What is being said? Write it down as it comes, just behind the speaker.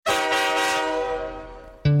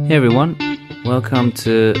Hey everyone, welcome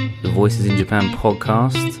to the Voices in Japan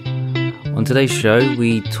podcast. On today's show,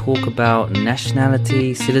 we talk about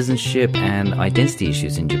nationality, citizenship, and identity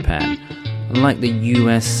issues in Japan. Unlike the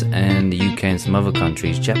US and the UK and some other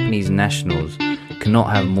countries, Japanese nationals cannot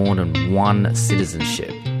have more than one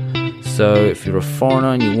citizenship. So if you're a foreigner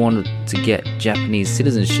and you wanted to get Japanese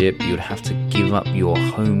citizenship, you would have to give up your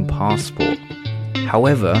home passport.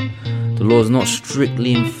 However, the law is not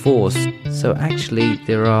strictly enforced, so actually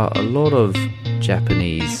there are a lot of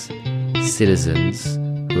Japanese citizens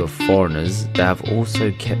who are foreigners that have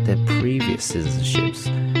also kept their previous citizenships.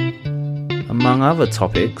 Among other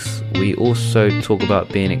topics, we also talk about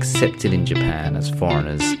being accepted in Japan as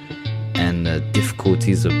foreigners and the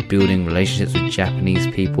difficulties of building relationships with Japanese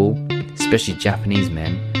people, especially Japanese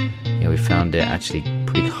men. We found it actually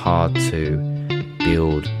pretty hard to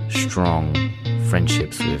build strong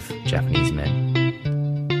friendships with Japanese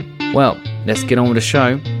men. Well, let's get on with the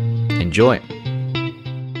show. Enjoy.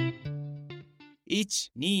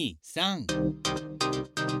 1、2、3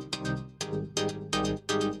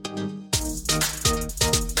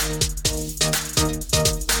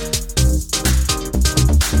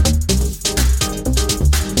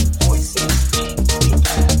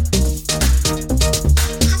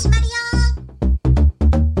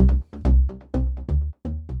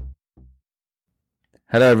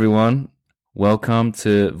 Hello everyone, welcome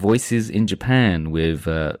to Voices in Japan with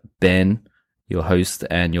Ben, your host,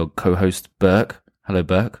 and your co-host Burke. Hello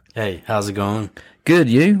Burke. Hey, how's it going? Good,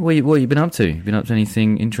 you? What you been up to? You been up to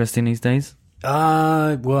anything interesting these days?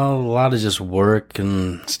 Well, a lot of just work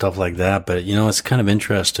and stuff like that, but it's kind of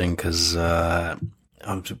interesting because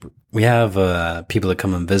we have people that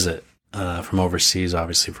come and visit from overseas,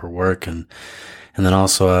 obviously for work, and then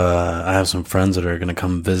also I have some friends that are going to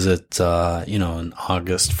come visit in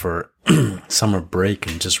August for summer break,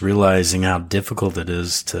 and just realizing how difficult it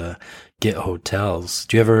is to get hotels.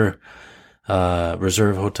 Do you ever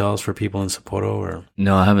reserve hotels for people in Sapporo? Or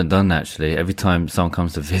No, I haven't done that actually. Every time someone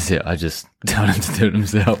comes to visit, I just tell them to do it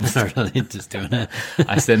themselves. Really, just doing it.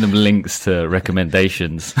 I send them links to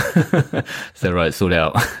recommendations. So right, sort it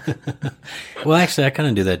out. Well, actually, I kind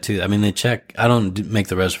of do that too. I mean, they check. I don't make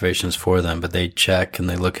the reservations for them, but they check and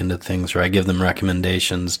they look into things, or I give them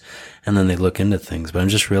recommendations and then they look into things. But I'm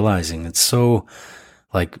just realizing it's so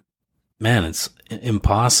man, it's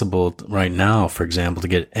impossible right now, for example, to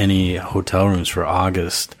get any hotel rooms for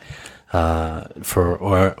August, or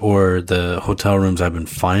the hotel rooms I've been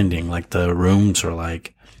finding, the rooms are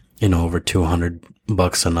over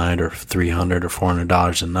 $200 a night or $300 or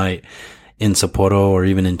 $400 a night in Sapporo or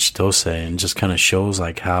even in Chitose, and just kind of shows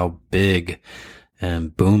how big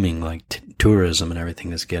and booming tourism and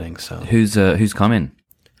everything is getting. So Who's coming?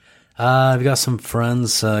 I've got some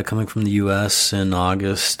friends coming from the U.S. in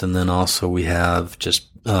August, and then also we have just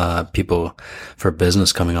people for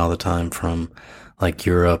business coming all the time from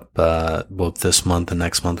Europe. Both this month and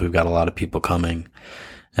next month, we've got a lot of people coming,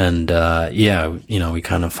 and we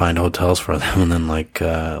kind of find hotels for them, and then let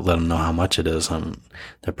them know how much it is. And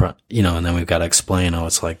then we've got to explain,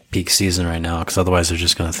 it's peak season right now, because otherwise they're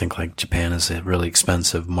just going to think Japan is a really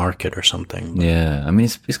expensive market or something. Yeah, I mean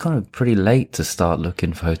it's kind of pretty late to start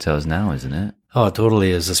looking for hotels now, isn't it? Oh, it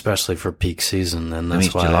totally is, especially for peak season. And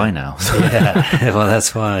that's why it's July now. Yeah. Well,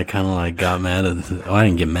 that's why I kind of got mad at, I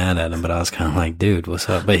didn't get mad at him, but I was kind of dude, what's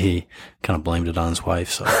up? But he kind of blamed it on his wife.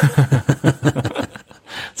 So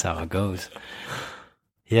that's how it goes.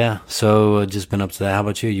 Yeah. So just been up to that. How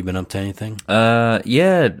about you? You been up to anything?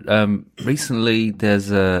 Recently there's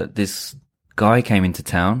this guy came into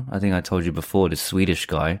town. I think I told you before, this Swedish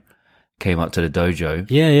guy came up to the dojo.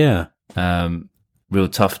 Yeah. Real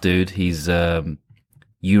tough dude. He's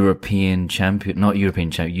European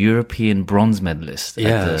bronze medalist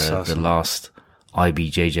at the last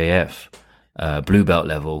IBJJF blue belt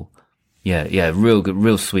level. Yeah, real good,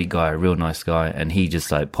 real sweet guy, real nice guy. And he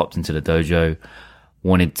just popped into the dojo,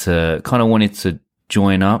 wanted to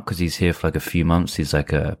join up because he's here for a few months. He's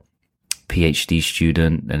a PhD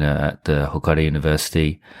student at the Hokkaido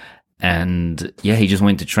University. And yeah, he just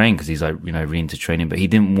wanted to train because he's really into training, but he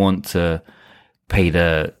didn't want to pay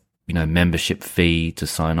the membership fee to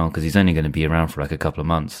sign on because he's only going to be around for a couple of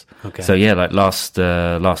months. Okay. So yeah, last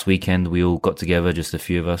weekend we all got together, just a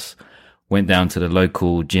few of us, went down to the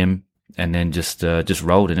local gym and then just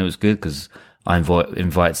rolled, and it was good because I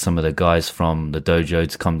invite some of the guys from the dojo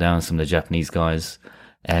to come down, some of the Japanese guys,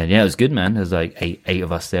 and yeah, it was good, man. There's eight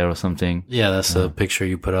of us there or something. Yeah, that's the picture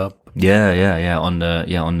you put up. Yeah. On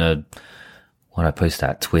the what I post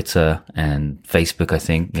at Twitter and Facebook, I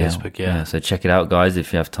think. Facebook, yeah. So check it out, guys,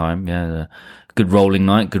 if you have time. Yeah, good rolling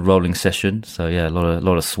night, good rolling session. So yeah, a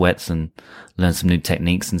lot of sweats and learn some new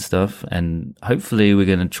techniques and stuff. And hopefully we're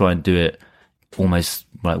going to try and do it almost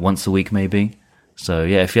like once a week, maybe. So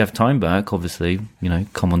yeah, if you have time back, obviously,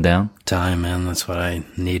 come on down. Time, man. That's what I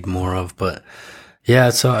need more of. But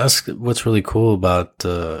yeah, so that's what's really cool about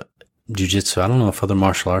jiu-jitsu. I don't know if other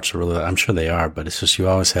martial arts are really, I'm sure they are, but it's just you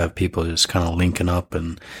always have people just kind of linking up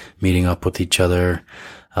and meeting up with each other.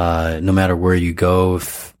 No matter where you go,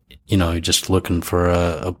 if, you're just looking for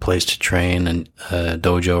a place to train and a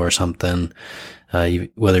dojo or something,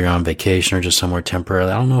 whether you're on vacation or just somewhere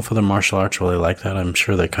temporarily. I don't know if other martial arts are really like that. I'm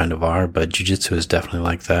sure they kind of are, but jiu-jitsu is definitely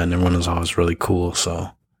like that, and everyone is always really cool.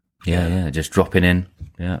 So yeah, just dropping in.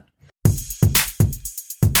 Yeah.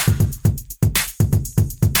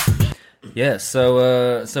 Yeah,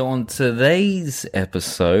 so on today's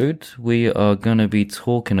episode, we are going to be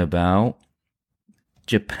talking about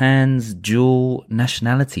Japan's dual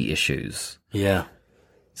nationality issues. Yeah.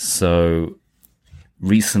 So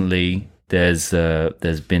recently, there's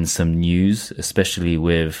been some news, especially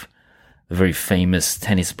with a very famous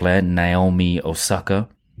tennis player, Naomi Osaka.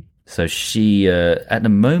 So she, at the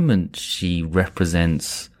moment, she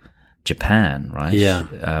represents Japan, right?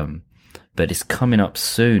 Yeah. But it's coming up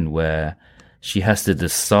soon where she has to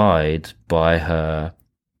decide by her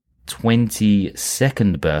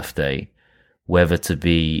 22nd birthday whether to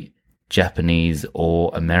be Japanese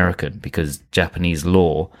or American, because Japanese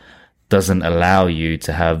law doesn't allow you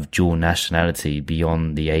to have dual nationality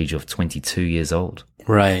beyond the age of 22 years old.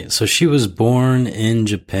 Right. So she was born in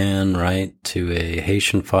Japan, right, to a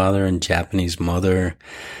Haitian father and Japanese mother.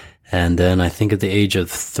 And then I think at the age of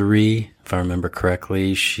 3, if I remember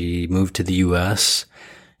correctly, she moved to the U.S.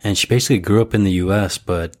 And she basically grew up in the U.S.,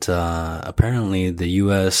 but apparently the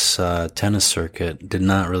U.S. Tennis circuit did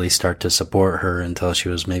not really start to support her until she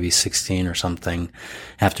was maybe 16 or something,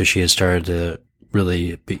 after she had started to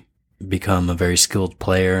really become a very skilled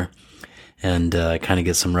player and kind of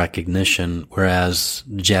get some recognition, whereas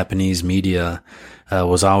the Japanese media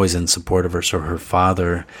was always in support of her. So her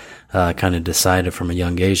father kind of decided from a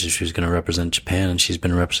young age that she was going to represent Japan, and she's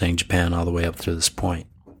been representing Japan all the way up to this point.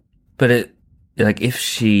 But if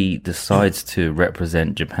she decides to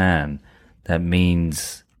represent Japan, that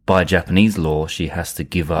means by Japanese law she has to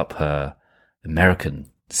give up her American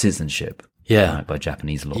citizenship. Yeah. Right, by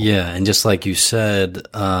Japanese law. Yeah, and just like you said,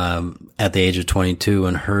 at the age of 22,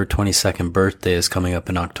 and her 22nd birthday is coming up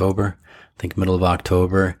in October, I think middle of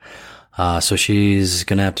October. So she's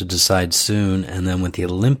going to have to decide soon. And then with the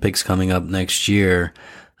Olympics coming up next year,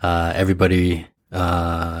 everybody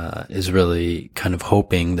is really kind of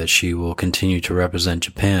hoping that she will continue to represent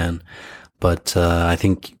Japan. But I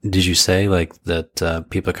think, did you say that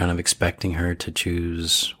people are kind of expecting her to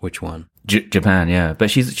choose which one? Japan, yeah.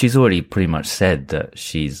 But she's already pretty much said that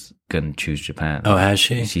she's going to choose Japan. Oh, has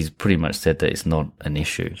she? She's pretty much said that it's not an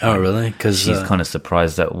issue. Oh, really? Because she's kind of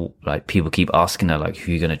surprised that people keep asking her who are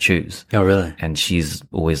you going to choose? Oh, really? And she's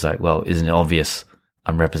always like, well, isn't it obvious?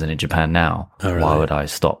 I'm representing Japan now. Oh, really? Why would I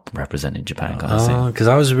stop representing Japan? Kind of thing. Because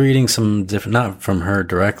I was reading some different, not from her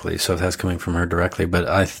directly, so that's coming from her directly, but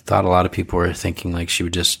I thought a lot of people were thinking she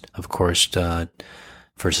would just, of course,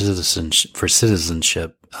 for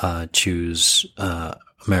citizenship, choose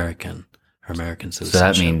American citizenship. So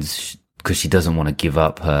that means because she doesn't want to give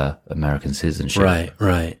up her American citizenship.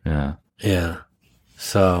 Right. Yeah.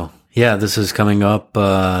 So yeah, this is coming up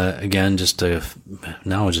again,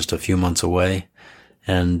 now just a few months away.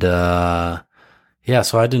 And, yeah,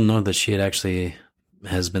 so I didn't know that she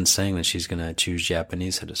has been saying that she's going to choose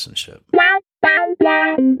Japanese citizenship.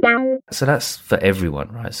 So that's for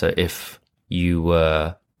everyone, right? So if you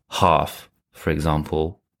were half, for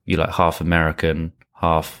example, you half American,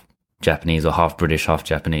 half Japanese, or half British, half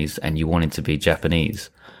Japanese, and you wanted to be Japanese,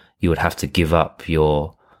 you would have to give up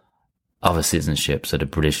your other citizenship, so the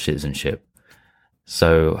British citizenship.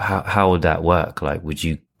 So how would that work? Would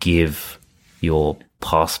you give your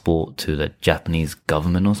passport to the Japanese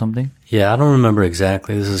government or something? Yeah, I don't remember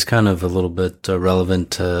exactly. This is kind of a little bit relevant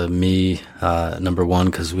to me, number one,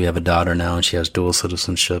 because we have a daughter now and she has dual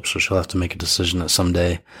citizenship, so she'll have to make a decision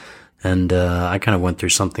someday. And I kind of went through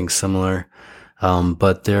something similar.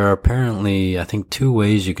 But there are apparently, I think, 2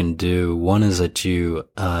 ways you can do. One is that you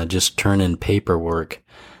just turn in paperwork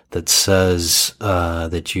that says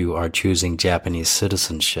that you are choosing Japanese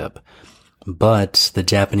citizenship. But the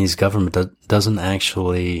Japanese government doesn't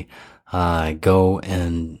actually go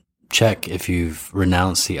and check if you've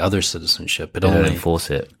renounced the other citizenship. They don't enforce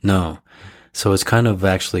it. No. So it's kind of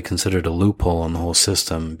actually considered a loophole in the whole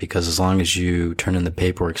system, because as long as you turn in the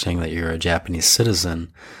paperwork saying that you're a Japanese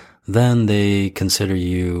citizen, then they consider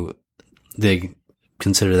you, they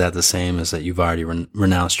consider that the same as that you've already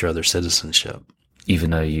renounced your other citizenship.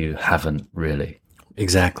 Even though you haven't really.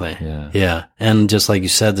 Exactly. Yeah. Yeah. And just like you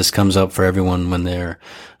said, this comes up for everyone when they're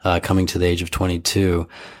coming to the age of 22.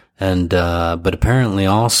 And, but apparently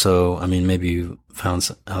also, I mean, maybe you found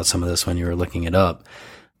out some of this when you were looking it up,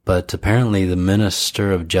 but apparently the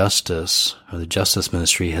Minister of Justice or the Justice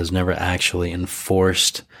Ministry has never actually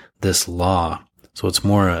enforced this law. So it's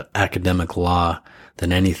more an academic law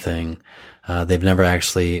than anything. They've never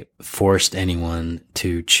actually forced anyone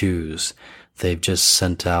to choose. They've just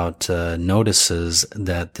sent out notices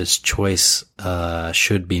that this choice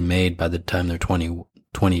should be made by the time they're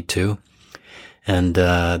 22. And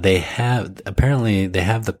they have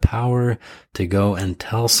the power to go and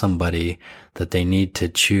tell somebody that they need to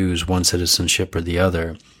choose one citizenship or the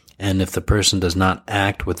other. And if the person does not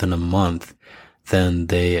act within a month, then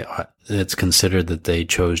it's considered that they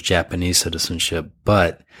chose Japanese citizenship.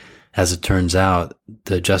 But as it turns out,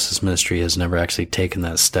 the Justice Ministry has never actually taken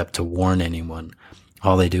that step to warn anyone.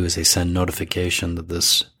 All they do is they send notification that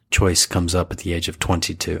this choice comes up at the age of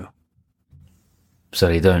 22. So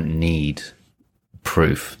they don't need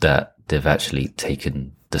proof that they've actually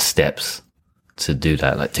taken the steps to do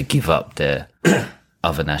that, like to give up their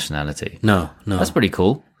other nationality. No. That's pretty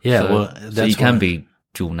cool. Yeah, so, well, so you can be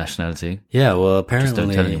dual nationality. Yeah, well, apparently, just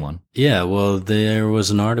don't tell anyone. Yeah, well, there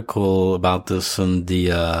was an article about this in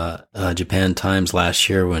the Japan Times last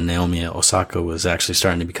year when Naomi Osaka was actually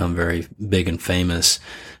starting to become very big and famous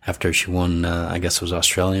after she won, I guess it was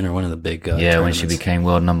Australian or one of the big when tournaments. she became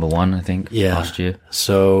world number one, I think, last year.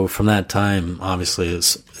 So from that time, obviously,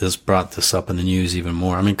 it's brought this up in the news even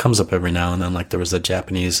more. I mean, it comes up every now and then. Like there was a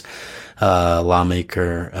Japanese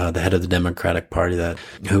lawmaker, the head of the Democratic Party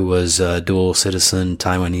who was dual citizen,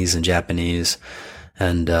 Taiwanese and Japanese.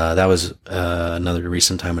 And that was another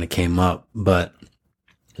recent time when it came up. But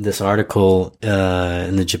this article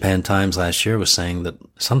in the Japan Times last year was saying that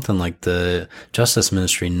something like the Justice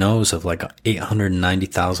Ministry knows of like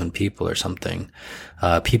 890,000 people or something,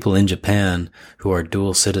 people in Japan who are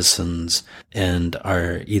dual citizens and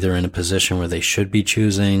are either in a position where they should be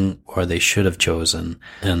choosing or they should have chosen.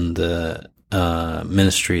 And the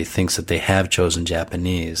ministry thinks that they have chosen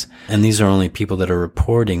Japanese. And these are only people that are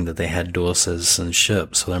reporting that they had dual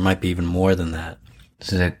citizenship. So there might be even more than that.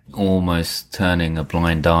 So they're almost turning a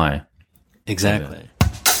blind eye. Exactly.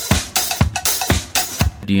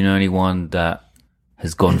 Do you know anyone that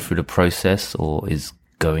has gone through the process or is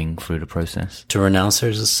going through the process? To renounce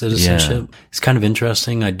their citizenship? Yeah. It's kind of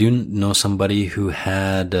interesting. I do know somebody who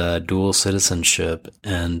had dual citizenship,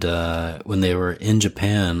 and when they were in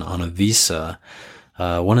Japan on a visa,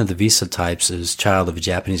 one of the visa types is child of a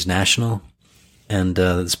Japanese national. And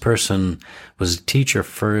this person was a teacher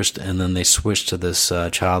first, and then they switched to this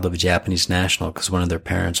child of a Japanese national because one of their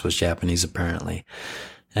parents was Japanese, apparently.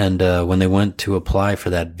 And when they went to apply for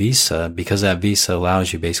that visa, because that visa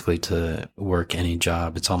allows you basically to work any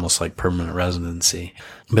job, it's almost like permanent residency.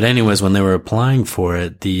 But anyways, when they were applying for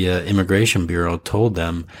it, the Immigration Bureau told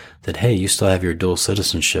them that, hey, you still have your dual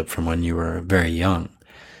citizenship from when you were very young.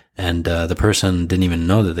 And the person didn't even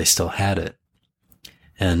know that they still had it.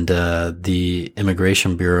 And the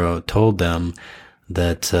Immigration Bureau told them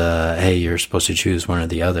that, hey, you're supposed to choose one or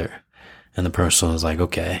the other. And the person was like,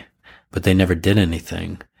 okay. But they never did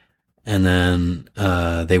anything. And then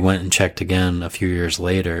they went and checked again a few years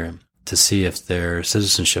later to see if their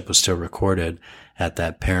citizenship was still recorded at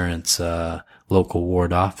that parent's local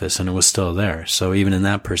ward office, and it was still there. So even in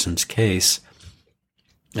that person's case,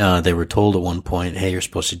 they were told at one point, hey, you're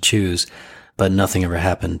supposed to choose, but nothing ever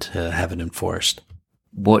happened to have it enforced.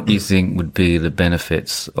 What do you think would be the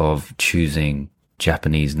benefits of choosing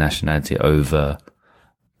Japanese nationality over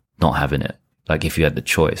not having it? Like if you had the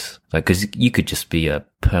choice, like, cause you could just be a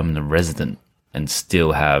permanent resident and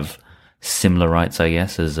still have similar rights, I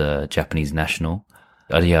guess, as a Japanese national.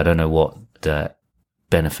 I don't know what the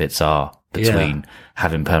benefits are between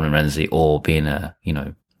having permanent residency or being having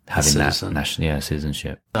that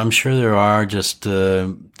citizenship. I'm sure there are just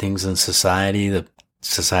things in society that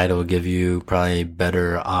society will give you probably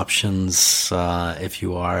better options if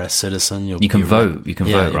you are a citizen. You can vote. You can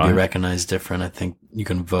vote, right? You'll be recognized different. I think you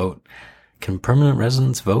can vote. Can permanent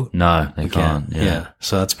residents vote? No, they can't. Yeah.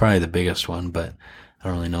 So that's probably the biggest one, but I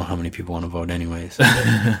don't really know how many people want to vote anyways.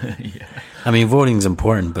 I mean, voting's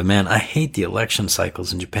important, but man, I hate the election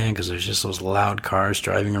cycles in Japan because there's just those loud cars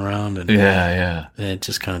driving around. And it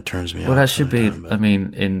just kind of turns me off. Well, that should be, I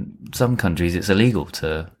mean, in some countries it's illegal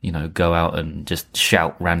to, go out and just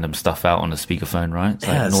shout random stuff out on a speakerphone, right? It's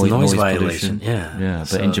like it's noise violation. Pollution. Yeah.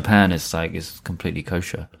 But in Japan, it's like, it's completely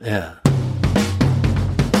kosher. Yeah.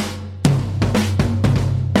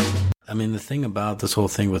 I mean, the thing about this whole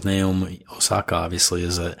thing with Naomi Osaka, obviously,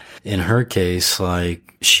 is that in her case,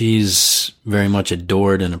 like, she's very much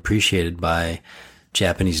adored and appreciated by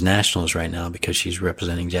Japanese nationals right now because she's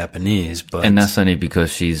representing Japanese. And that's only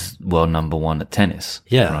because she's world number 1 at tennis.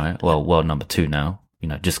 Yeah. Right? Well, world number 2 now. You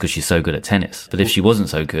know, just because she's so good at tennis. But if she wasn't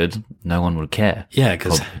so good, no one would care. Yeah,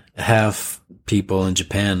 because half people in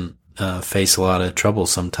Japan face a lot of trouble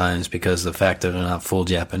sometimes because of the fact that they're not full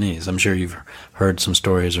Japanese. I'm sure you've heard some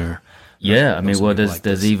stories or... Yeah, I mean, well,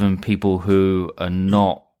 there's even people who are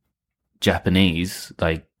not Japanese,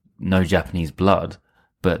 like no Japanese blood,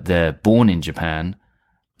 but they're born in Japan,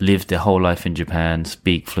 lived their whole life in Japan,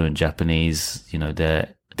 speak fluent Japanese, you know,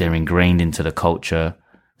 they're ingrained into the culture.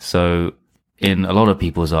 So in a lot of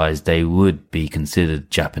people's eyes, they would be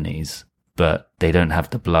considered Japanese, but they don't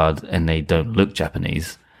have the blood and they don't look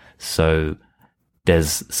Japanese. So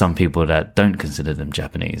there's some people that don't consider them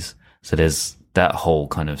Japanese. So there's that whole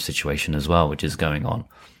kind of situation as well, which is going on.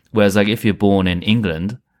 Whereas like if you're born in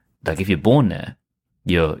England, like if you're born there,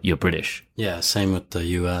 you're British. Yeah, same with the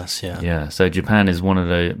US, yeah. Yeah, so Japan is one of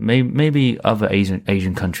the, maybe other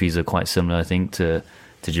Asian countries are quite similar, I think, to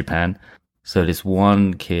Japan. So this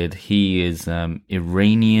one kid, he is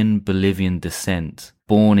Iranian Bolivian descent,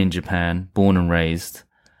 born in Japan, born and raised,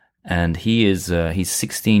 and he's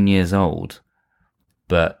 16 years old,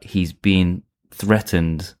 but he's been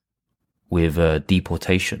threatened with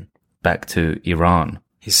deportation back to Iran.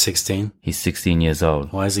 He's 16? He's 16 years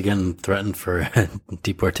old. Why is he getting threatened for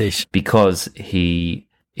deportation? Because he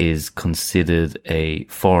is considered a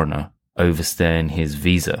foreigner overstaying his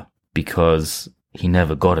visa because he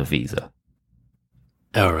never got a visa.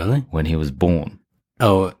 Oh, really? When he was born.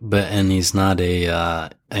 Oh, and he's not a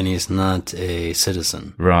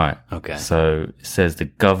citizen. Right. Okay. So it says the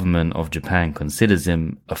government of Japan considers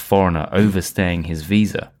him a foreigner overstaying his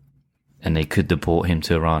visa, and they could deport him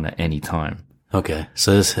to Iran at any time. Okay.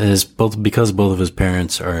 So because both of his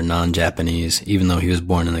parents are non-Japanese, even though he was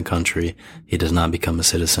born in the country, he does not become a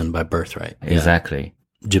citizen by birthright. Yeah. Exactly.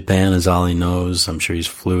 Japan is all he knows. I'm sure he's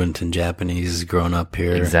fluent in Japanese. He's grown up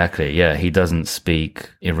here. Exactly. Yeah. He doesn't speak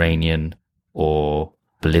Iranian or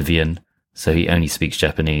Bolivian, so he only speaks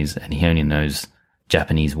Japanese, and he only knows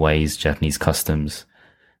Japanese ways, Japanese customs.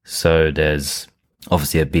 So there's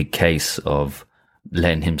obviously a big case of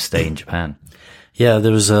letting him stay in Japan. Yeah,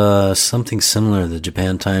 there was something similar. The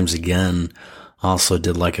Japan Times again also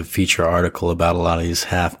did like a feature article about a lot of these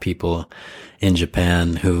half people in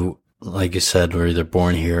Japan who, like you said, were either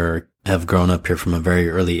born here or have grown up here from a very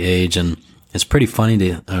early age. And it's pretty funny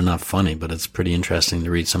not funny, but it's pretty interesting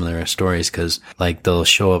to read some of their stories because like they'll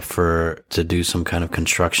show up to do some kind of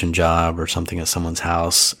construction job or something at someone's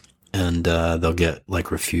house, and they'll get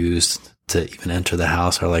like refused to even enter the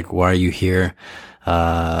house, or like, why are you here?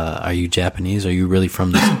 Are you Japanese? Are you really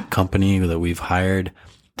from this company that we've hired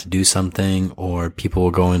to do something? Or people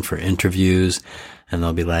will go in for interviews and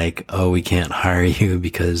they'll be like, oh, we can't hire you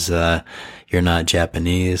because, you're not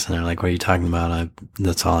Japanese. And they're like, what are you talking about?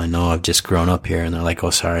 That's all I know. I've just grown up here. And they're like, oh,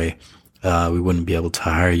 sorry. We wouldn't be able to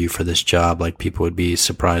hire you for this job. Like people would be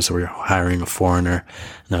surprised that we're hiring a foreigner.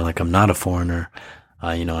 And they're like, I'm not a foreigner.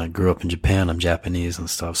 I grew up in Japan. I'm Japanese and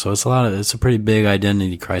stuff. So it's a pretty big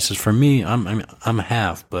identity crisis for me. I'm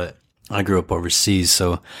half, but I grew up overseas.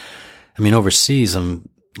 So, I mean, overseas,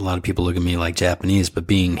 a lot of people look at me like Japanese, but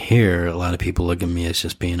being here, a lot of people look at me as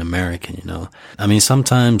just being American, I mean,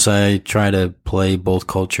 sometimes I try to play both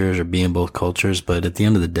cultures or be in both cultures, but at the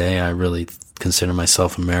end of the day, I really consider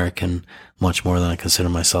myself American much more than I consider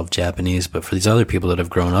myself Japanese. But for these other people that have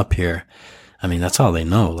grown up here, I mean, that's all they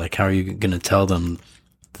know. Like, how are you going to tell them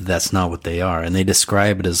that that's not what they are? And they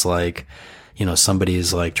describe it as like, somebody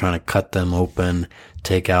is like trying to cut them open,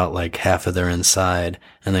 take out like half of their inside,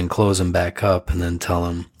 and then close them back up and then tell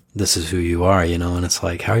them, this is who you are, and it's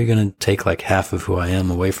like, how are you going to take like half of who I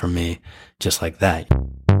am away from me just like that?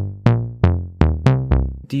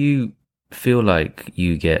 Do you feel like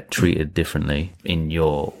you get treated differently in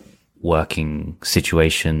your working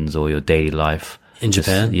situations or your daily life? In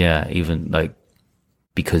Japan? Yeah, even like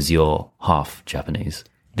because you're half Japanese.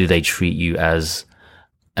 Do they treat you as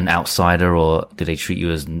an outsider, or do they treat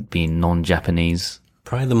you as being non-Japanese?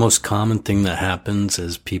 Probably the most common thing that happens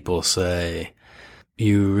is people say,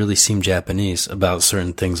 you really seem Japanese about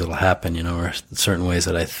certain things that'll happen, or certain ways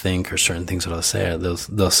that I think, or certain things that I'll say.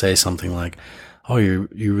 They'll say something like, oh, you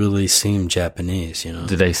really seem Japanese,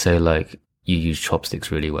 Do they say like, you use chopsticks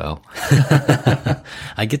really well.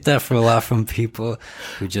 I get that a lot from people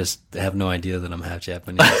who just have no idea that I'm half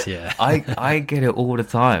Japanese. Yeah. I get it all the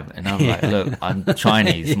time. And I'm like, look, I'm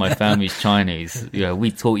Chinese. My family's Chinese. We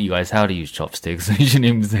taught you guys how to use chopsticks. So you shouldn't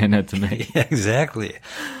even say that to me. Yeah, exactly.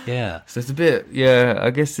 Yeah. So it's a bit, I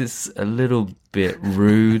guess it's a little bit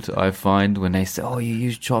rude, I find, when they say, oh, you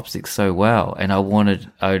use chopsticks so well. And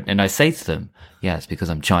I say to them, yeah, it's because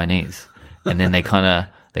I'm Chinese. And then they kind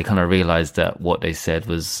of realized that what they said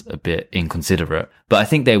was a bit inconsiderate. But I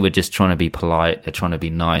think they were just trying to be polite. They're trying to be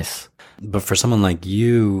nice. But for someone like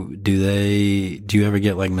you, do you ever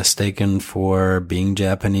get like mistaken for being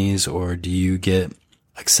Japanese, or do you get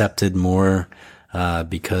accepted more,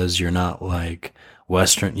 because you're not like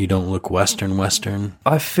Western, you don't look Western?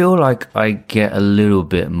 I feel like I get a little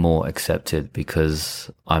bit more accepted because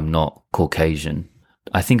I'm not Caucasian.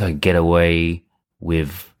 I think I get away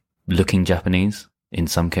with looking Japanese. In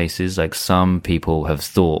some cases, like some people have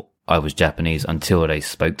thought I was Japanese until they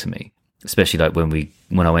spoke to me. Especially like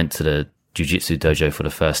when I went to the jiu-jitsu dojo for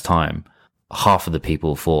the first time, half of the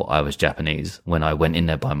people thought I was Japanese when I went in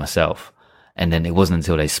there by myself. And then it wasn't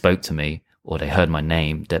until they spoke to me or they heard my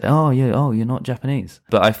name that, you're not Japanese.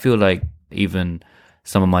 But I feel like even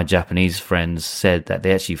some of my Japanese friends said that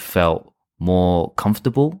they actually felt more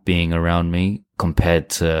comfortable being around me compared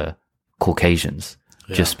to Caucasians,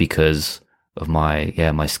 just because of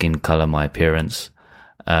my skin color, my appearance.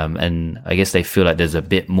 And I guess they feel like there's a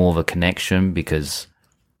bit more of a connection because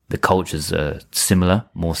the cultures are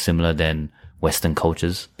more similar than Western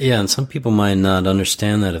cultures. Yeah, and some people might not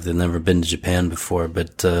understand that if they've never been to Japan before,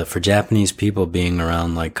 but for Japanese people being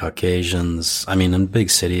around like Caucasians, I mean, in a big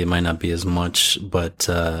city, it might not be as much, but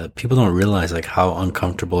people don't realize like how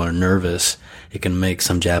uncomfortable or nervous it can make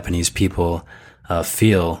some Japanese people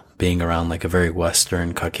feel being around like a very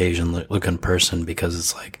Western Caucasian looking person, because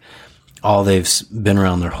it's like all they've been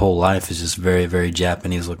around their whole life is just very, very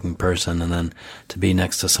Japanese looking person. And then to be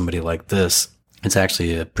next to somebody like this, it's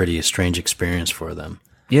actually a pretty strange experience for them.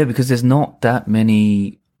 Yeah, because there's not that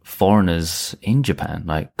many foreigners in Japan,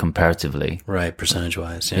 like comparatively. Right, percentage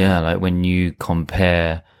wise. Yeah, like when you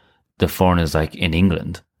compare the foreigners like in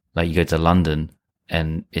England, like you go to London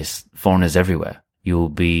and it's foreigners everywhere. You'll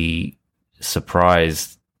be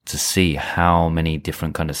surprised to see how many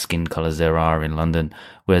different kind of skin colors there are in London.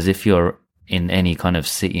 Whereas if you're in any kind of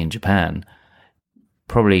city in Japan,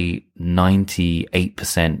 probably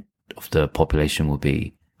 98% of the population of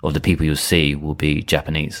the people you'll see will be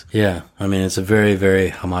Japanese. Yeah. I mean, it's a very, very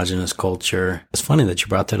homogenous culture. It's funny that you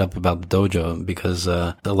brought that up about the dojo, because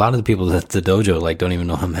a lot of the people at the dojo like don't even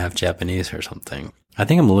know I'm half Japanese or something. I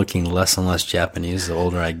think I'm looking less and less Japanese the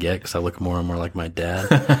older I get, because I look more and more like my dad.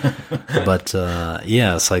 But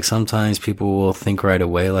yeah, it's like sometimes people will think right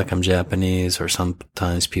away like I'm Japanese, or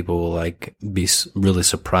sometimes people will like be really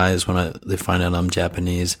surprised when they find out I'm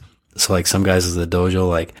Japanese. So like some guys at the dojo,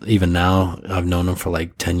 like even now, I've known them for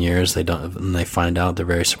like 10 years. And they find out, they're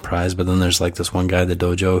very surprised. But then there's like this one guy at the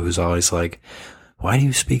dojo who's always like, why do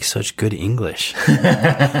you speak such good English?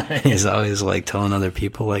 He's always like telling other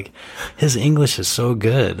people like, his English is so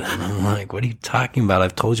good. And I'm like, what are you talking about?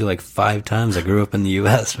 I've told you like 5 times I grew up in the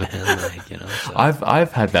US, man. Like, so.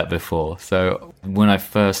 I've had that before. So when I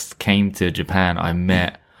first came to Japan, I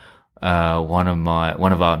met, one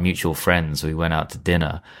of our mutual friends. We went out to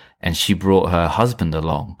dinner and she brought her husband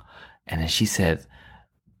along, and then she said,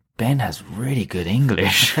 Ben has really good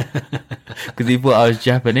English, because he thought I was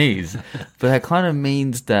Japanese. But that kind of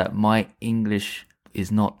means that my English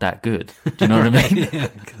is not that good. Do you know what I mean?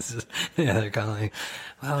 Yeah, they're kind of like,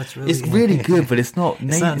 wow, it's really good, but it's not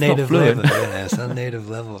native level. Yeah, it's not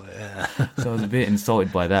native level. Yeah. So I was a bit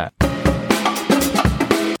insulted by that.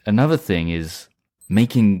 Another thing is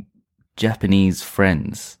making Japanese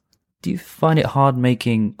friends. Do you find it hard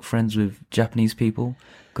making friends with Japanese people?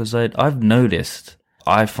 Because I've noticed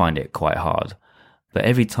I find it quite hard. But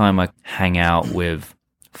every time I hang out with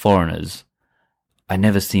foreigners, I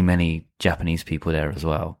never see many Japanese people there as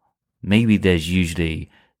well. Maybe there's usually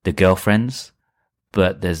the girlfriends,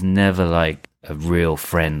 but there's never like a real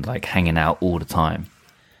friend like hanging out all the time.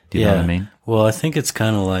 Do you know what I mean? Well, I think it's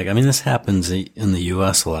kind of like, I mean, this happens in the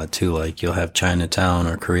U.S. a lot too. Like you'll have Chinatown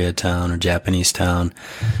or Koreatown or Japanese town,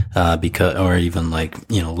 or even like,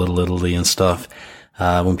 Little Italy and stuff.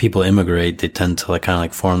 When people immigrate, they tend to like kind of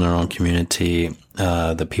like form their own community,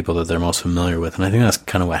 the people that they're most familiar with. And I think that's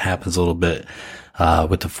kind of what happens a little bit,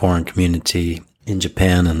 with the foreign community in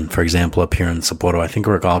Japan. And for example, up here in Sapporo, I think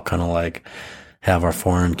we're all kind of like, have our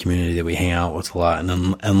foreign community that we hang out with a lot.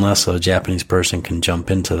 And unless a Japanese person can jump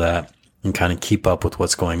into that, and kind of keep up with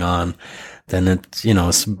what's going on, then it's, you know,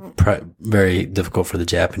 it's very difficult for the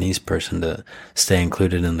Japanese person to stay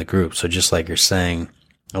included in the group. So just like you're saying,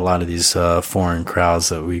 a lot of these foreign crowds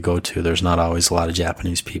that we go to, there's not always a lot of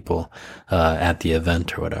Japanese people at the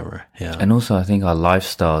event or whatever. Yeah. And also, I think our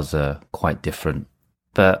lifestyles are quite different.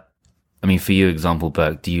 But, I mean, for you, example,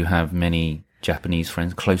 Burke, do you have many Japanese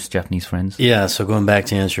friends, close Japanese friends? Yeah, so going back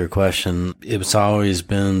to answer your question, it's always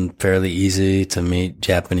been fairly easy to meet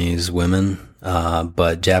Japanese women,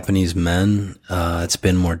 but Japanese men, it's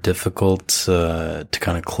been more difficult to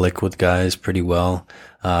kind of click with guys pretty well.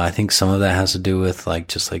 I think some of that has to do with, like,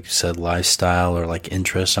 just like you said, lifestyle or like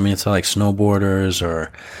interests. I mean, it's like snowboarders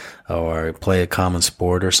or play a common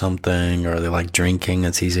sport or something, or they like drinking.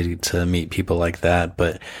 It's easy to meet people like that.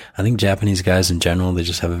 But I think Japanese guys in general, they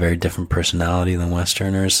just have a very different personality than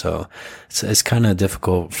Westerners. So it's kind of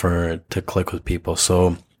difficult to click with people.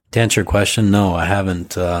 So to answer your question, no, I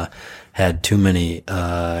haven't, had too many,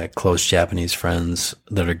 close Japanese friends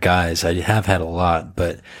that are guys. I have had a lot,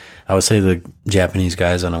 but I would say the Japanese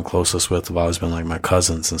guys that I'm closest with have always been like my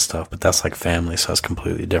cousins and stuff, but that's like family. So it's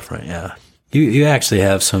completely different. Yeah. You actually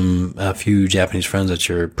have a few Japanese friends that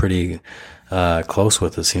you're pretty, close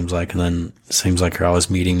with, it seems like. And then it seems like you're always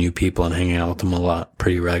meeting new people and hanging out with them a lot,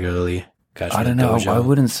 pretty regularly. Guys, I don't know. I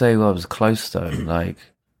wouldn't say I was close though. Like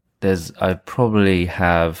I probably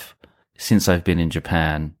have, since I've been in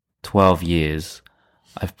Japan, 12 years,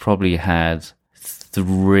 I've probably had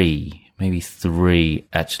maybe three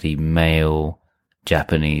actually male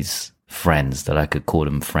Japanese friends that I could call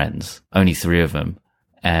them friends. Only 3 of them.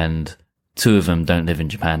 And 2 of them don't live in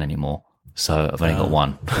Japan anymore. So I've only got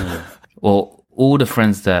 1. Well, all the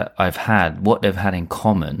friends that I've had, what they've had in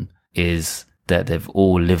common is that they've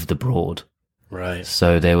all lived abroad. Right.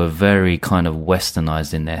 So they were very kind of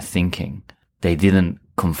westernized in their thinking. They didn't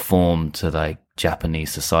conform to like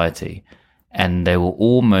Japanese society. And they were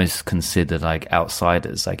almost considered like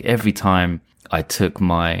outsiders. Like every time I took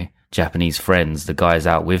my Japanese friends, the guys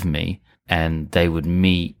out with me, and they would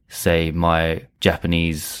meet, say, my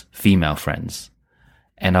Japanese female friends.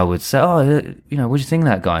 And I would say, oh, you know, what do you think of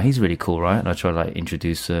that guy? He's really cool, right? And I try to like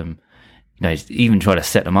introduce them, you know, even try to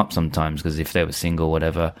set them up sometimes because if they were single or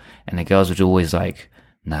whatever. And the girls would always like,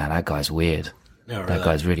 nah, that guy's weird. Oh, really? That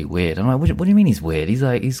guy's really weird. I'm like, what do you mean he's weird?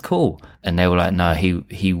 He's cool. And they were like, no,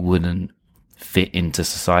 he wouldn't fit into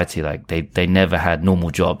society. Like they never had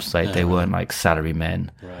normal jobs. Like they weren't like salary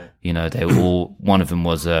men. Right. You know, they were all, one of them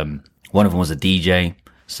was a DJ.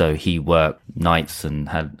 So he worked nights and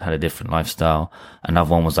had a different lifestyle.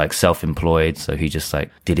 Another one was like self-employed. So he just like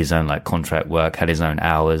did his own like contract work, had his own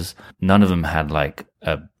hours. None of them had like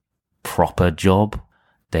a proper job.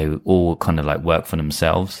 They all kind of like work for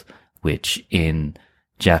themselves, which in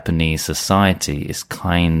Japanese society is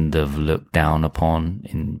kind of looked down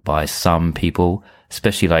upon by some people,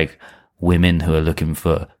 especially like women who are looking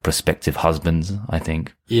for prospective husbands, I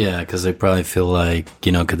think. Yeah, because they probably feel like,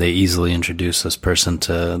 you know, could they easily introduce this person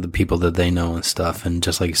to the people that they know and stuff. And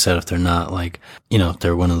just like you said, if they're not like, you know, if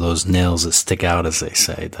they're one of those nails that stick out, as they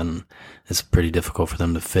say, then it's pretty difficult for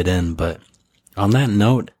them to fit in. But on that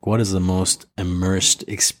note, what is the most immersed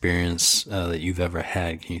experience that you've ever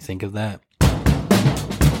had? Can you think of that?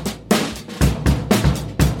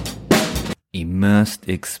 Immersed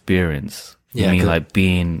experience. You mean like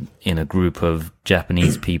being in a group of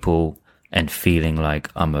Japanese people and feeling like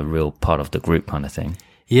I'm a real part of the group kind of thing?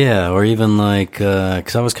 Yeah, or even like,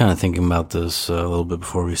 cause I was kind of thinking about this a little bit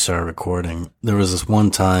before we started recording. There was this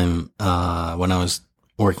one time, when I was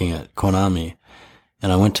working at Konami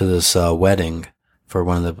and I went to this, wedding for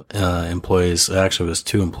one of the, employees. Actually, it was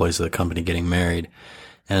 2 employees of the company getting married.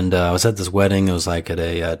 And, I was at this wedding. It was like at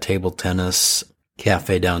a, table tennis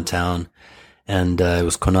cafe downtown. And, it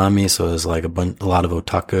was Konami. So it was like a lot of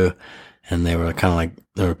otaku. And they were kind of like,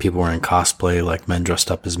 there were people wearing cosplay, like men dressed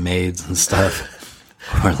up as maids and stuff.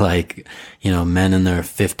 Or like, you know, men in their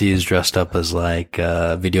 50s dressed up as like,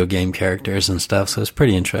 video game characters and stuff. So it's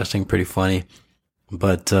pretty interesting, pretty funny.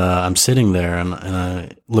 But, I'm sitting there and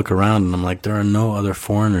I look around and I'm like, there are no other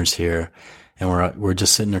foreigners here. And we're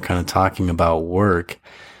just sitting there kind of talking about work.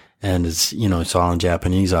 And it's, you know, it's all in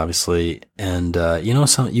Japanese, obviously. And, you know,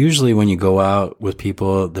 usually when you go out with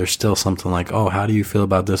people, there's still something like, oh, how do you feel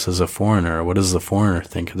about this as a foreigner? What does the foreigner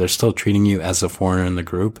think? They're still treating you as a foreigner in the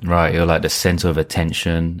group. Right. You're like the center of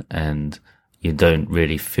attention and you don't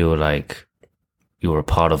really feel like you're a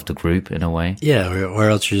part of the group in a way. Yeah.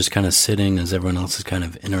 Or else you're just kind of sitting as everyone else is kind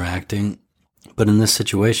of interacting. But in this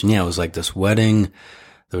situation, yeah, it was like this wedding.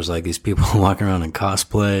 There was like these people walking around in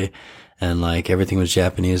cosplay. And like everything was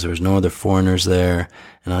Japanese. There was no other foreigners there.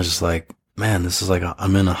 And I was just like, man, this is like,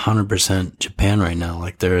 I'm in 100% Japan right now.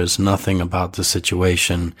 Like there is nothing about the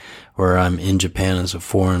situation where I'm in Japan as a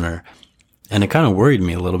foreigner. And it kind of worried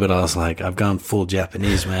me a little bit. I was like, I've gone full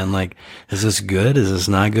Japanese, man. Like, is this good? Is this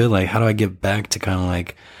not good? Like, how do I get back to kind of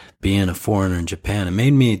like being a foreigner in Japan? It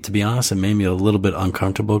made me, to be honest, it made me a little bit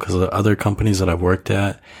uncomfortable because the other companies that I've worked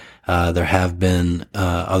at, there have been,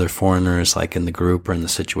 other foreigners like in the group or in the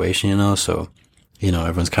situation, you know, so, you know,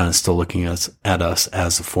 everyone's kind of still looking at us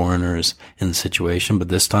as the foreigners in the situation. But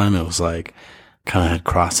this time it was like, kind of had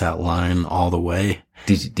crossed that line all the way.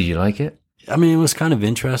 Did you like it? I mean, it was kind of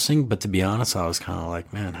interesting, but to be honest, I was kind of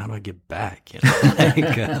like, man, how do I get back? You know,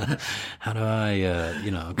 like, how do I, you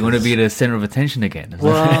know, You want to be the center of attention again?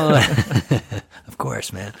 well, of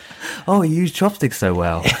course, man. Oh, you use chopsticks so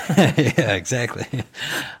well. Yeah, exactly.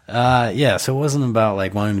 Yeah. So it wasn't about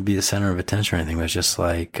like wanting to be the center of attention or anything. It was just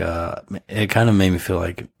like, it kind of made me feel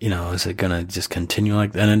like, you know, is it going to just continue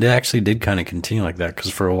like that? And it actually did kind of continue like that because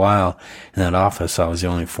for a while in that office, I was the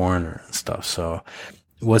only foreigner and stuff. So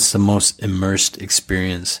what's the most immersed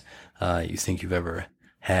experience, you think you've ever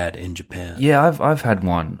had in Japan? Yeah, I've had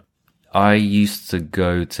one. I used to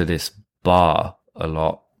go to this bar a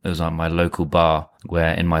lot. It was on my local bar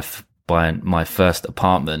where in my first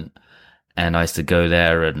apartment, and I used to go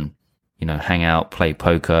there and, you know, hang out, play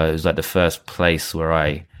poker. It was like the first place where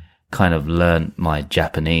I kind of learned my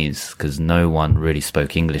Japanese because no one really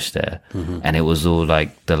spoke English there. Mm-hmm. And it was all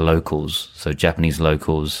like the locals. So Japanese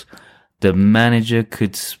locals. The manager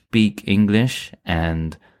could speak English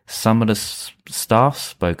and some of the staff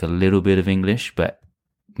spoke a little bit of English, but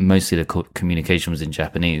mostly the communication was in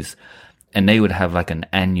Japanese. And they would have like an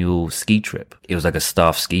annual ski trip. It was like a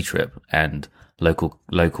staff ski trip and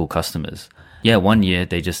local customers. Yeah, one year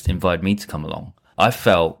they just invited me to come along. I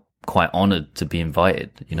felt quite honored to be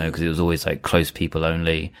invited, you know, because it was always like close people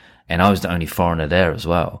only. And I was the only foreigner there as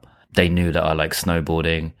well. They knew that I like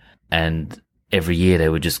snowboarding, and every year they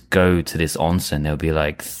would just go to this onsen. There would be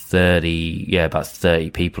like about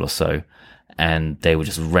 30 people or so. And they would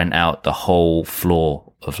just rent out the whole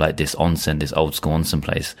floor of like this onsen, this old school onsen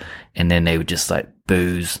place. And then they would just like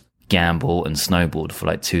booze, gamble and snowboard for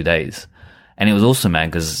like 2 days. And it was awesome, man,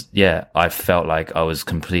 because yeah, I felt like I was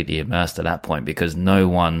completely immersed at that point because no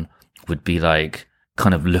one would be like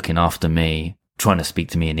kind of looking after me, trying to speak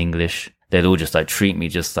to me in English. They'd all just like treat me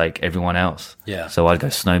just like everyone else. Yeah. So I'd go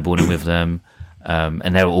snowboarding with them.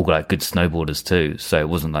 And they were all like good snowboarders too. So it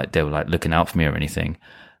wasn't like they were like looking out for me or anything.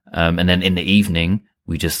 And then in the evening,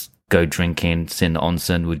 we just go drinking, sit in the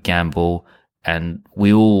onsen, we'd gamble, and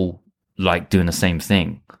we all like doing the same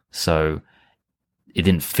thing. So it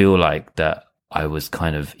didn't feel like that I was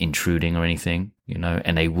kind of intruding or anything, you know,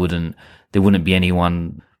 and there wouldn't be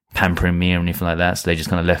anyone pampering me or anything like that. So they just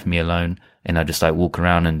kind of left me alone and I just like walk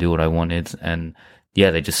around and do what I wanted. And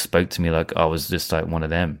yeah, they just spoke to me like I was just like one of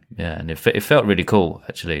them. Yeah. And it felt really cool,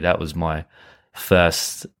 actually. That was my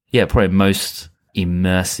first, probably most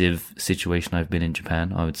immersive situation I've been in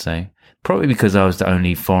Japan, I would say. Probably because I was the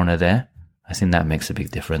only foreigner there. I think that makes a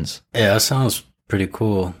big difference. Yeah, that sounds pretty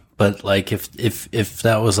cool. But like if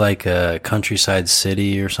that was like a countryside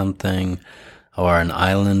city or something, or an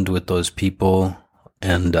island with those people,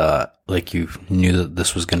 and like you knew that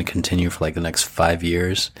this was going to continue for like the next 5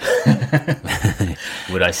 years,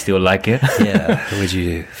 would I still like it? Yeah. Would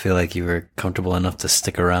you feel like you were comfortable enough to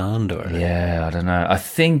stick around? Or yeah, I don't know. I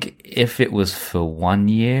think if it was for 1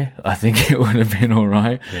 year, I think it would have been all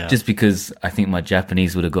right. Yeah. Just because I think my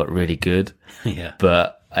Japanese would have got really good. Yeah.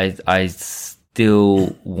 But I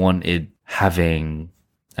still wanted having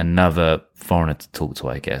another foreigner to talk to,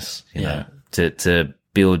 I guess, you know, to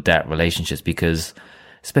build that relationships, because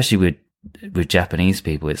especially with Japanese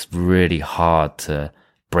people, it's really hard to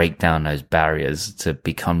break down those barriers to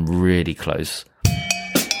become really close.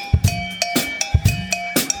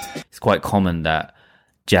 It's quite common that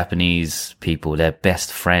Japanese people, their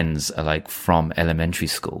best friends are like from elementary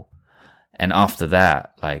school. And after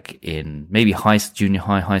that, like in maybe junior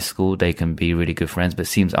high school, they can be really good friends. But it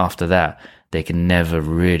seems after that, they can never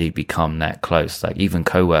really become that close. Like even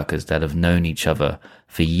coworkers that have known each other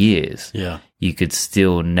for years, you could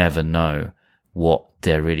still never know what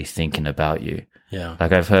they're really thinking about you. Yeah.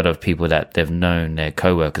 Like I've heard of people that they've known their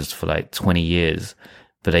coworkers for like 20 years,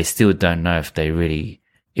 but they still don't know if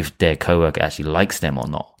their coworker actually likes them or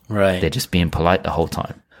not. Right. They're just being polite the whole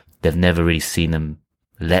time. They've never really seen them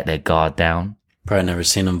let their guard down. Probably never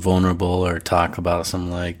seen them vulnerable or talk about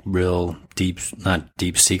some like real deep, not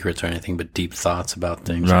deep secrets or anything, but deep thoughts about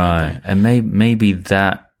things. Right. And maybe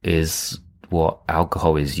that is what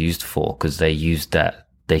alcohol is used for, because they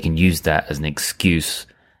can use that as an excuse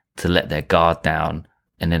to let their guard down,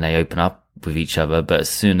 and then they open up with each other. But as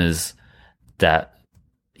soon as that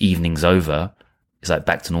evening's over, it's like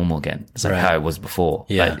back to normal again. It's like how it was before.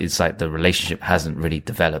 Yeah. Like, it's like the relationship hasn't really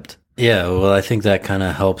developed. Yeah, well, I think that kind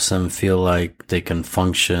of helps them feel like they can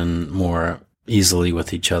function more easily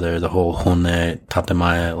with each other. The whole hone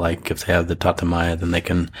tatamaya, like if they have the tatamaya, then they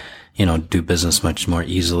can, do business much more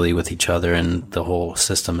easily with each other, and the whole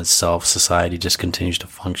system itself, society, just continues to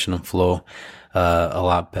function and flow a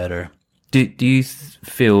lot better. Do you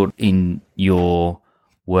feel in your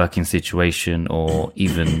working situation or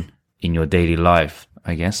even in your daily life,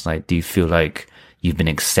 I guess, like, do you feel like you've been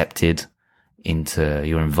accepted into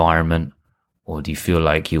your environment, or do you feel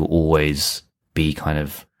like you'll always be kind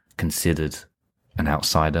of considered an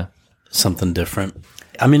outsider? Something different.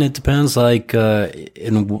 I mean, it depends. Like, for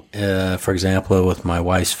example, with my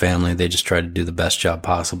wife's family, they just try to do the best job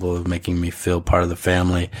possible of making me feel part of the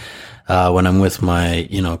family. When I'm with my,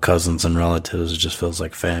 cousins and relatives, it just feels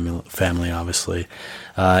like family, obviously.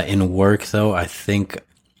 In work, though, I think,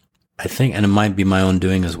 and it might be my own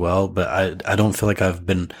doing as well, but I don't feel like I've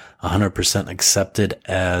been 100% accepted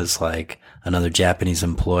as like another Japanese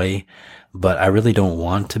employee, but I really don't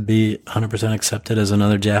want to be 100% accepted as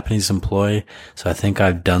another Japanese employee. So I think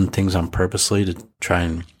I've done things on purposely to try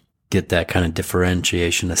and get that kind of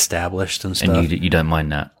differentiation established and stuff. And you don't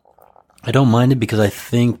mind that? I don't mind it because I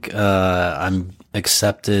think, I'm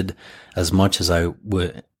accepted as much as I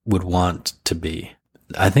would want to be.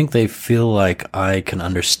 I think they feel like I can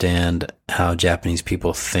understand how Japanese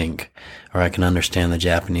people think, or I can understand the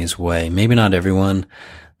Japanese way. Maybe not everyone,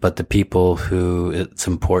 but the people who it's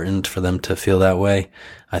important for them to feel that way.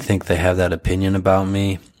 I think they have that opinion about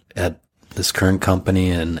me at this current company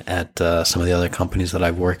and at some of the other companies that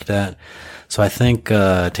I've worked at. So I think,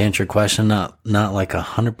 to answer your question, not like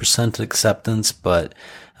 100% acceptance, but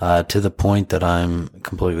to the point that I'm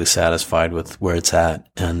completely satisfied with where it's at,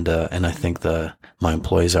 and I think my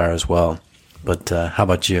employees are as well. But how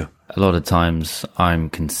about you? A lot of times I'm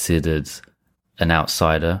considered an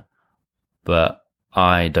outsider, but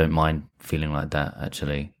I don't mind feeling like that,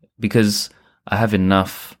 actually, because I have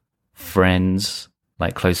enough friends,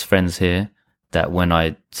 like close friends here, that when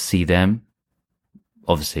I see them,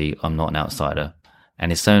 obviously I'm not an outsider.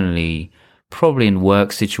 And it's only probably in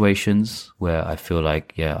work situations where I feel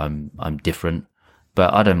like, yeah, I'm different,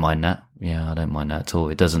 but I don't mind that. Yeah, I don't mind that at all.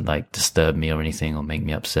 It doesn't like disturb me or anything or make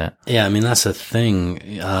me upset. Yeah, I mean, that's the thing.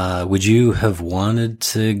 Would you have wanted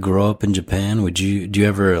to grow up in Japan? Do you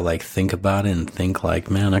ever like think about it and think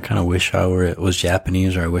like, man, I kind of wish was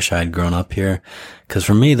Japanese, or I wish I had grown up here? Cause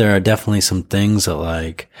for me, there are definitely some things that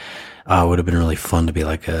like, it would have been really fun to be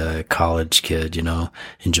like a college kid,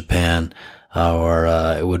 in Japan. Or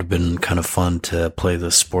it would have been kind of fun to play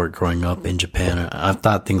the sport growing up in Japan. I've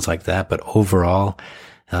thought things like that, but overall,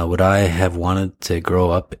 would I have wanted to grow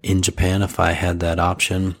up in Japan if I had that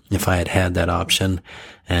option?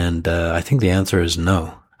 And I think the answer is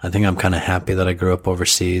no. I think I'm kind of happy that I grew up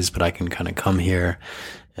overseas, but I can kind of come here,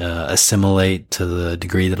 assimilate to the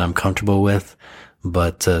degree that I'm comfortable with.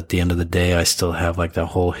 But at the end of the day, I still have like that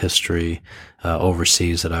whole history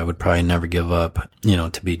overseas that I would probably never give up,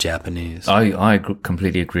 to be Japanese. I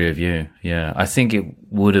completely agree with you. Yeah, I think it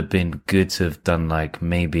would have been good to have done like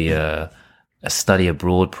maybe a study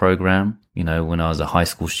abroad program, when I was a high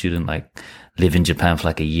school student, like live in Japan for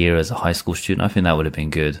like a year as a high school student. I think that would have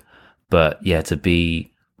been good. But yeah, to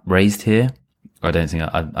be raised here, I don't think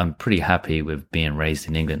I'm pretty happy with being raised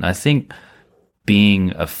in England. I think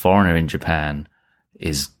being a foreigner in Japan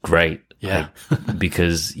is great. Yeah.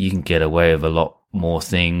 Because you can get away with a lot more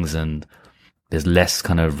things, and there's less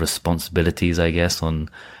kind of responsibilities, I guess, on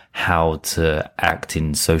how to act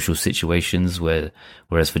in social situations,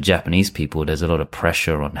 whereas for Japanese people, there's a lot of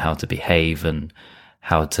pressure on how to behave and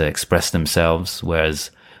how to express themselves,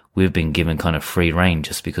 whereas we've been given kind of free rein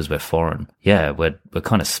just because we're foreign. Yeah, we're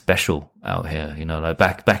kind of special out here, like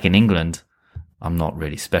back in England, I'm not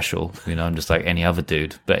really special, I'm just like any other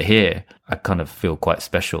dude. But here, I kind of feel quite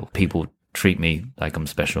special. People treat me like I'm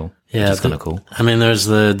special, yeah, which is kind of cool. I mean, there's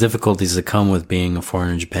the difficulties that come with being a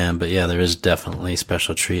foreigner in Japan, but yeah, there is definitely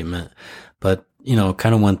special treatment. But,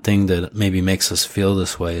 kind of one thing that maybe makes us feel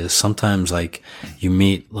this way is sometimes like you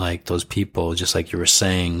meet like those people, just like you were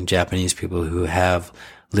saying, Japanese people who have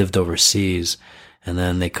lived overseas, and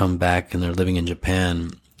then they come back and they're living in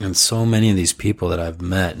Japan. And so many of these people that I've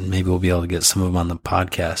met, and maybe we'll be able to get some of them on the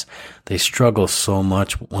podcast, they struggle so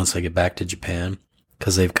much once they get back to Japan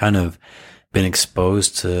because they've kind of been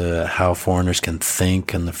exposed to how foreigners can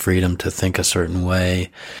think and the freedom to think a certain way.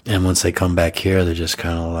 And once they come back here, they're just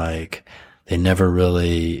kind of like, they never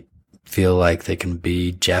really feel like they can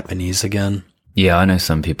be Japanese again. Yeah, I know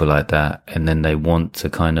some people like that. And then they want to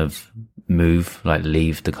kind of move, like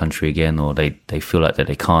leave the country again, or they feel like that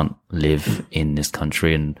they can't live in this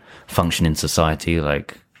country and function in society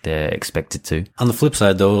like they're expected to. On the flip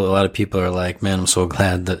side, though, a lot of people are like, man, I'm so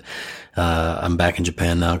glad that I'm back in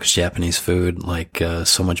Japan now, because Japanese food, like,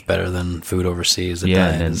 so much better than food overseas.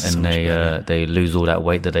 And they lose all that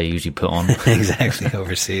weight that they usually put on. Exactly,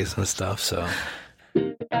 overseas and stuff. So,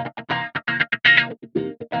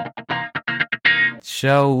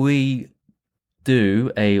 shall we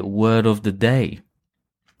do a word of the day?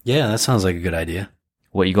 Yeah, that sounds like a good idea.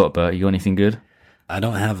 What you got, Bert? You got anything good? I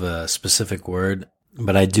don't have a specific word,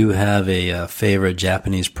 but I do have a favorite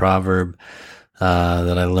Japanese proverb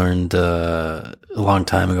that I learned a long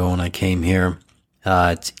time ago when I came here.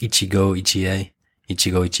 It's Ichigo Ichie.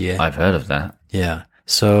 Ichigo Ichie. I've heard of that. Yeah.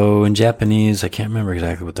 So in Japanese, I can't remember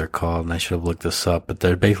exactly what they're called, and I should have looked this up, but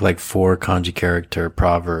they're basically like 4 kanji character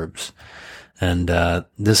proverbs. And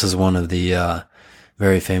this is one of the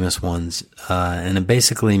very famous ones. And it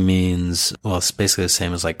basically means, well, it's basically the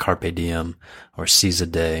same as like carpe diem or seize a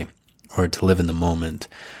day or to live in the moment.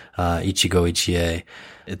 Ichigo Ichie.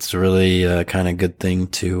 It's a really kind of good thing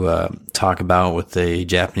to talk about with a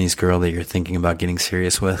Japanese girl that you're thinking about getting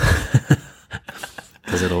serious with.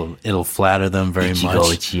 Because it'll flatter them very Ichigo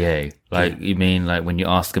much. Ichie. Like, you mean like when you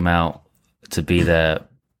ask them out to be their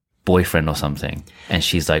boyfriend or something, and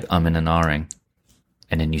she's like, I'm in an R-ing.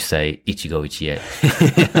 And then you say, Ichigo Ichie.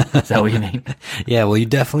 Is that what you mean? Yeah, well, you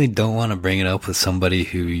definitely don't want to bring it up with somebody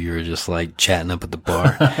who you're just like chatting up at the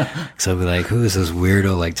bar. So I'll be like, who is this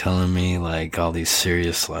weirdo like telling me like all these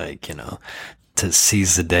serious, like, you know, to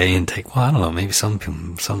seize the day and take, well, I don't know, maybe some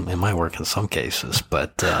it might work in some cases,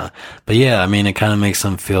 but yeah, I mean, it kind of makes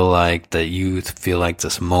them feel like that you feel like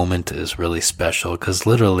this moment is really special, because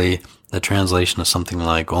literally the translation is something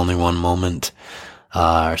like only one moment,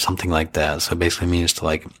 or something like that. So it basically means to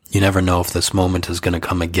like, you never know if this moment is going to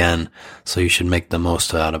come again, so you should make the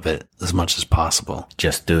most out of it as much as possible.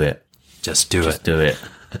 Just do it. Just do it,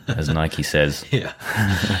 as Nike says. Yeah.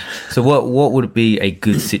 So what would be a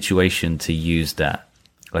good situation to use that,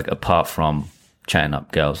 like, apart from chatting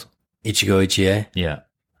up girls? Ichigo Ichie? Yeah.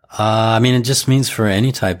 I mean, it just means for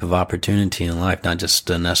any type of opportunity in life, not just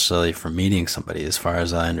necessarily for meeting somebody, as far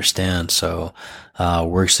as I understand. So,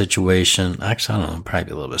 work situation, actually, I don't know, it'd probably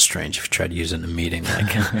be a little bit strange if you tried to use it in a meeting.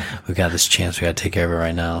 Like, we've got this chance, we got to take care of it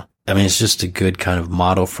right now. I mean, it's just a good kind of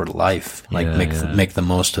model for life. Like, make the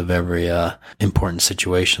most of every important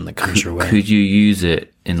situation that comes your way. Could you use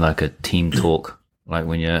it in like a team talk? Like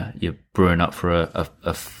when you're brewing up for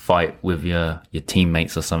a fight with your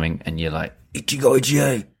teammates or something, and you're like, Ichigo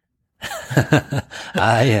Ichie.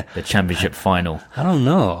 The championship final. I don't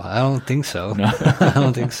know. I don't think so. No. I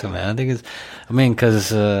don't think so, man. Because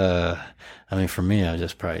for me, I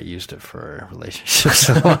just probably used it for relationships.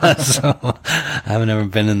 So I haven't ever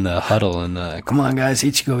been in the huddle and, come on, guys,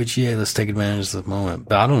 Ichigo Ichie, let's take advantage of the moment.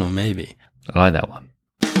 But I don't know, maybe. I like that one.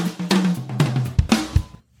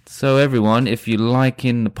 So everyone, if you're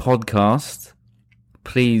liking the podcast,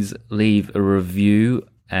 please leave a review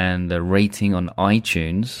and a rating on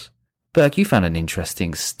iTunes. Berk, you found an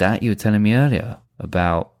interesting stat you were telling me earlier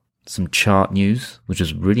about some chart news, which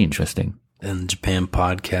is really interesting. In Japan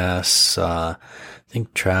podcasts, I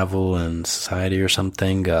think Travel and Society or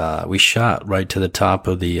something, we shot right to the top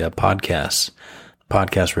of the podcast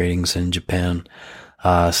ratings in Japan.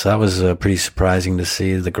 So that was pretty surprising to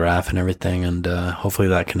see the graph and everything, and hopefully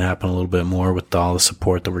that can happen a little bit more with all the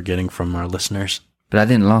support that we're getting from our listeners. But that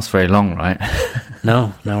didn't last very long, right?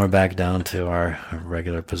 No, now we're back down to our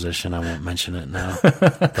regular position. I won't mention it now.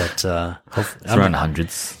 But it's around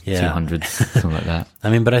hundreds, 200s, something like that. I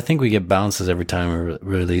mean, but I think we get bounces every time we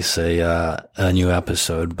release a new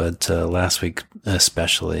episode, but last week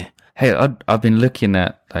especially. Hey, I've been looking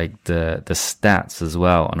at like the stats as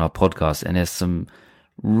well on our podcast, and there's some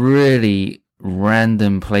really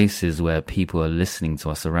random places where people are listening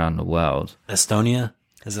to us around the world. Estonia?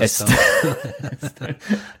 Is it Estonia?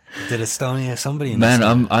 Did Estonia? Somebody in Man,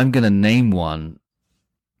 Estonia? I'm going to name one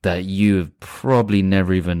that you've probably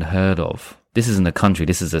never even heard of. This isn't a country.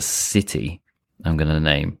 This is a city I'm going to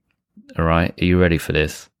name. All right. Are you ready for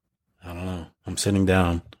this? I don't know. I'm sitting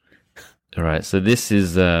down. All right. So this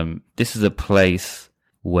is a place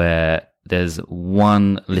where there's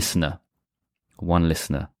one listener.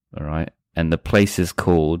 All right. And the place is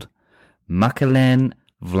called Machelen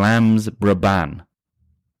Vlaams Brabant.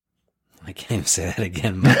 I can't even say that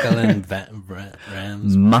again. Machelen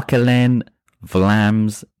Vlaams. Machelen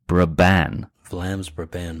Vlaams Brabant. Vlaams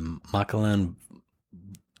Brabant. Machelen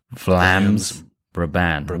Vlaams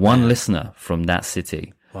Brabant. One listener from that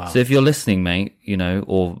city. Wow. So if you're listening, mate,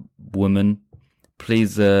 or woman,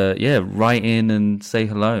 please, write in and say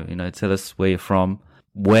hello. Tell us where you're from.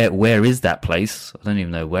 Where is that place? I don't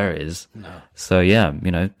even know where it is. No. So yeah,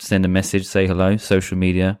 send a message, say hello. Social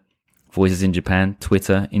media, Voices in Japan,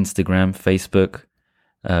 Twitter, Instagram, Facebook,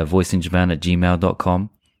 voiceinjapan@gmail.com.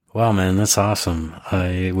 Wow, man, that's awesome.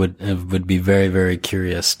 I would be very, very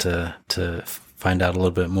curious to find out a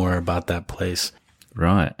little bit more about that place.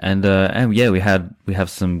 Right, and yeah, we have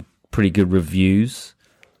some pretty good reviews.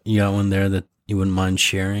 You got one there that you wouldn't mind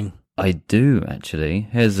sharing? I do, actually.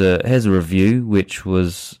 Here's a review which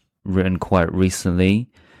was written quite recently.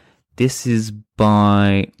 This is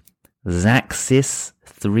by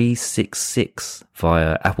Zaxis366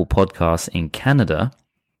 via Apple Podcasts in Canada.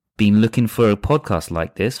 Been looking for a podcast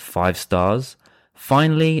like this, 5 stars.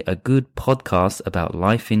 Finally, a good podcast about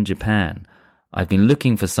life in Japan. I've been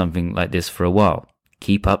looking for something like this for a while.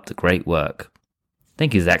 Keep up the great work.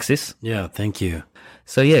 Thank you, Zaxis. Yeah, thank you.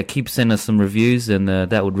 So yeah, keep sending us some reviews, and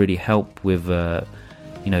that would really help with getting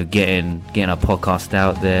our podcast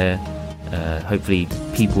out there. Hopefully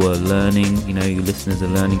people are learning, your listeners are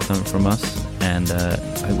learning something from us, and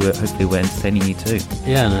hopefully we're entertaining you too.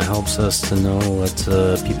 Yeah, and it helps us to know what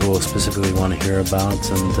people specifically want to hear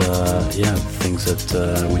about, and things that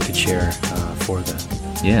we could share for them.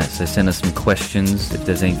 Yeah, so send us some questions if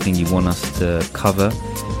there's anything you want us to cover.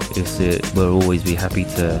 We'll always be happy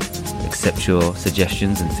to accept your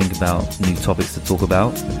suggestions and think about new topics to talk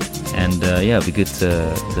about. And it'd be good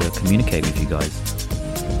to communicate with you guys.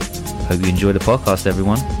 Hope you enjoy the podcast,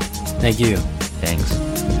 everyone. Thank you. Thanks.